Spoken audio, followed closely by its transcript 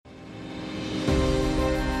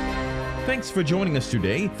Thanks for joining us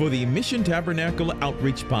today for the Mission Tabernacle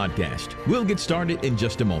Outreach Podcast. We'll get started in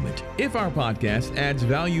just a moment. If our podcast adds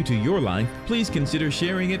value to your life, please consider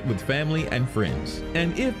sharing it with family and friends.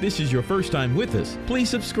 And if this is your first time with us, please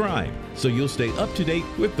subscribe so you'll stay up to date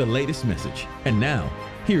with the latest message. And now,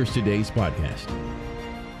 here's today's podcast.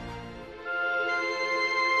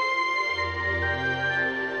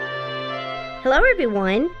 Hello,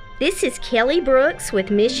 everyone. This is Kelly Brooks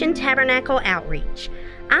with Mission Tabernacle Outreach.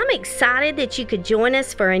 I'm excited that you could join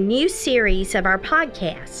us for a new series of our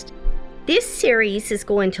podcast. This series is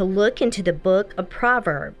going to look into the book of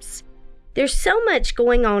Proverbs. There's so much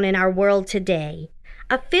going on in our world today.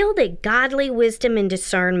 I feel that godly wisdom and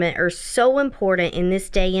discernment are so important in this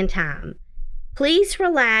day and time. Please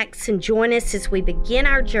relax and join us as we begin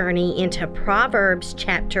our journey into Proverbs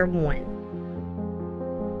chapter 1.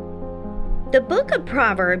 The book of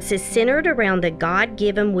Proverbs is centered around the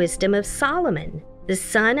God-given wisdom of Solomon, the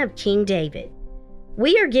son of King David.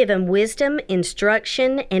 We are given wisdom,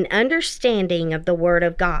 instruction, and understanding of the Word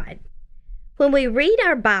of God. When we read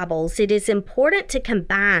our Bibles, it is important to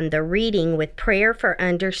combine the reading with prayer for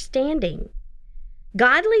understanding.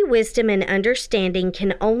 Godly wisdom and understanding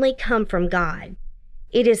can only come from God.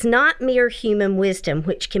 It is not mere human wisdom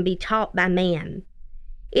which can be taught by man.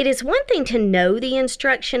 It is one thing to know the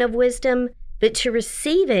instruction of wisdom, but to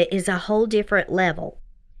receive it is a whole different level.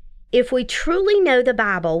 If we truly know the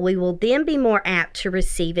Bible, we will then be more apt to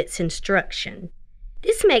receive its instruction.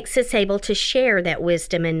 This makes us able to share that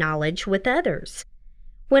wisdom and knowledge with others.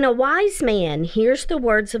 When a wise man hears the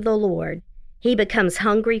words of the Lord, he becomes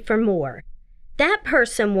hungry for more. That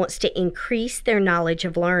person wants to increase their knowledge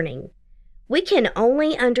of learning. We can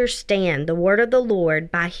only understand the word of the Lord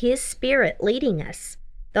by His Spirit leading us,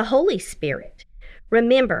 the Holy Spirit.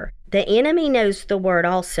 Remember, the enemy knows the word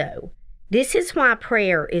also. This is why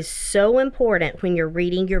prayer is so important when you're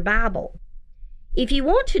reading your Bible. If you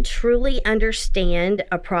want to truly understand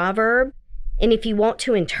a proverb, and if you want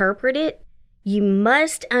to interpret it, you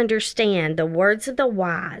must understand the words of the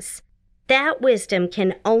wise. That wisdom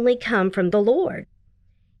can only come from the Lord.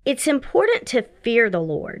 It's important to fear the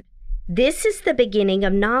Lord. This is the beginning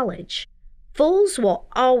of knowledge. Fools will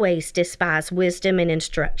always despise wisdom and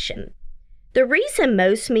instruction. The reason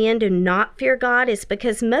most men do not fear God is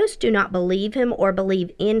because most do not believe Him or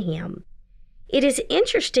believe in Him. It is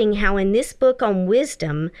interesting how in this book on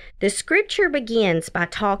wisdom, the scripture begins by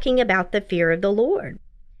talking about the fear of the Lord.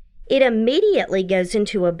 It immediately goes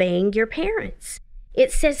into obeying your parents.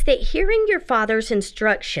 It says that hearing your father's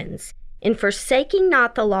instructions and forsaking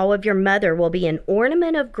not the law of your mother will be an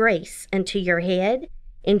ornament of grace unto your head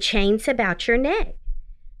and chains about your neck.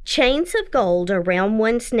 Chains of gold around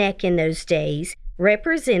one's neck in those days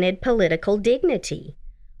represented political dignity.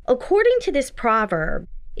 According to this proverb,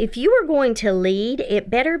 if you are going to lead, it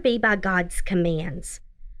better be by God's commands.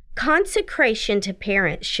 Consecration to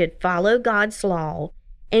parents should follow God's law,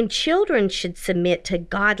 and children should submit to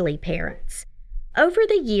godly parents. Over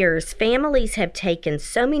the years, families have taken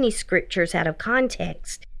so many scriptures out of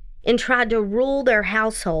context and tried to rule their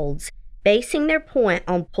households, basing their point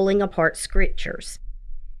on pulling apart scriptures.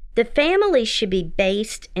 The family should be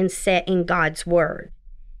based and set in God's Word.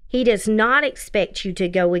 He does not expect you to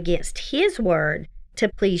go against His Word to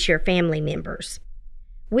please your family members.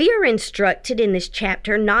 We are instructed in this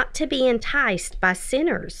chapter not to be enticed by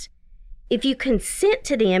sinners. If you consent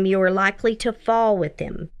to them, you are likely to fall with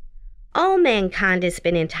them. All mankind has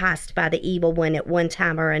been enticed by the evil one at one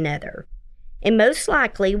time or another, and most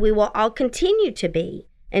likely we will all continue to be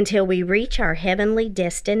until we reach our heavenly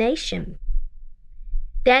destination.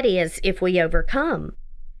 That is, if we overcome.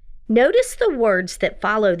 Notice the words that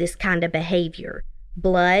follow this kind of behavior: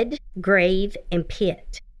 blood, grave, and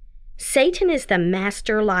pit. Satan is the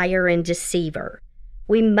master liar and deceiver.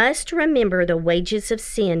 We must remember the wages of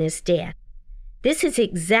sin is death. This is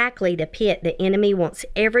exactly the pit the enemy wants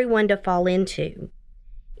everyone to fall into.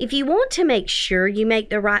 If you want to make sure you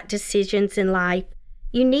make the right decisions in life,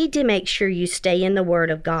 you need to make sure you stay in the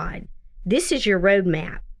Word of God. This is your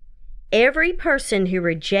roadmap. Every person who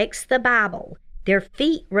rejects the Bible, their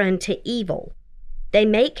feet run to evil. They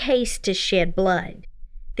make haste to shed blood.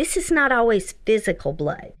 This is not always physical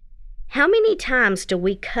blood. How many times do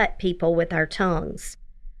we cut people with our tongues?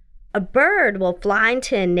 A bird will fly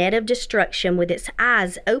into a net of destruction with its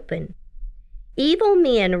eyes open. Evil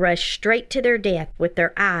men rush straight to their death with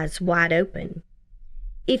their eyes wide open.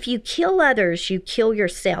 If you kill others, you kill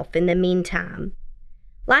yourself in the meantime.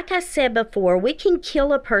 Like I said before, we can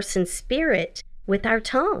kill a person's spirit with our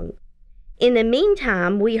tongue. In the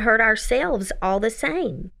meantime, we hurt ourselves all the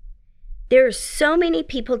same. There are so many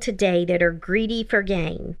people today that are greedy for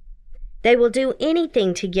gain. They will do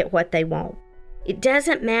anything to get what they want. It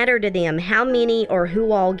doesn't matter to them how many or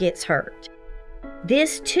who all gets hurt.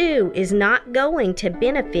 This too is not going to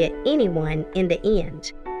benefit anyone in the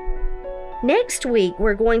end. Next week,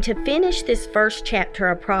 we're going to finish this first chapter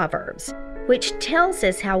of Proverbs, which tells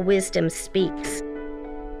us how wisdom speaks.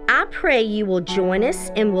 I pray you will join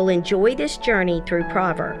us and will enjoy this journey through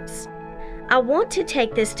Proverbs. I want to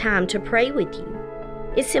take this time to pray with you.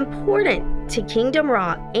 It's important to Kingdom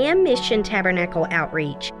Rock and Mission Tabernacle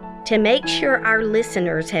Outreach to make sure our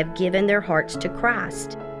listeners have given their hearts to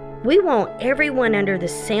Christ. We want everyone under the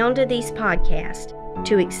sound of these podcasts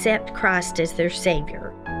to accept Christ as their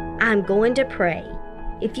Savior. I'm going to pray.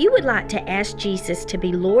 If you would like to ask Jesus to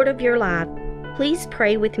be Lord of your life, please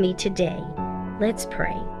pray with me today. Let's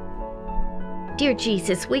pray. Dear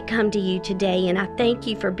Jesus, we come to you today, and I thank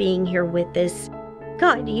you for being here with us.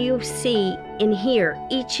 God, you see and hear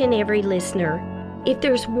each and every listener. If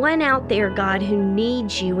there's one out there, God, who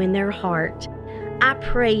needs you in their heart, I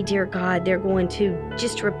pray, dear God, they're going to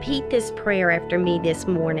just repeat this prayer after me this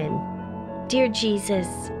morning. Dear Jesus,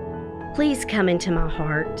 please come into my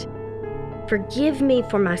heart. Forgive me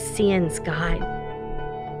for my sins, God.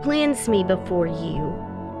 Cleanse me before you.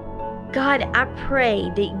 God, I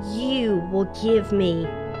pray that you will give me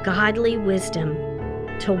godly wisdom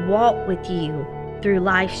to walk with you through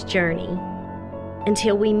life's journey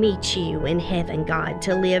until we meet you in heaven, God,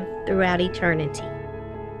 to live throughout eternity.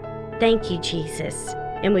 Thank you, Jesus,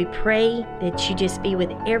 and we pray that you just be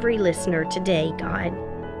with every listener today, God.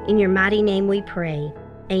 In your mighty name we pray.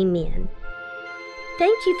 Amen.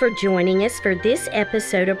 Thank you for joining us for this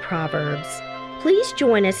episode of Proverbs. Please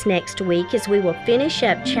join us next week as we will finish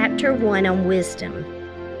up Chapter 1 on wisdom.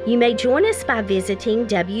 You may join us by visiting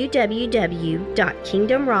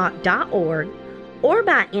www.kingdomrock.org or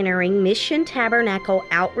by entering Mission Tabernacle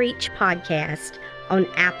Outreach Podcast on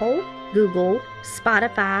Apple, Google,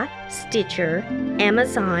 Spotify, Stitcher,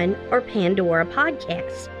 Amazon, or Pandora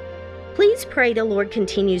Podcasts. Please pray the Lord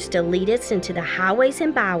continues to lead us into the highways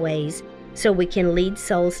and byways so we can lead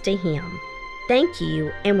souls to Him. Thank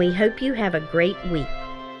you, and we hope you have a great week.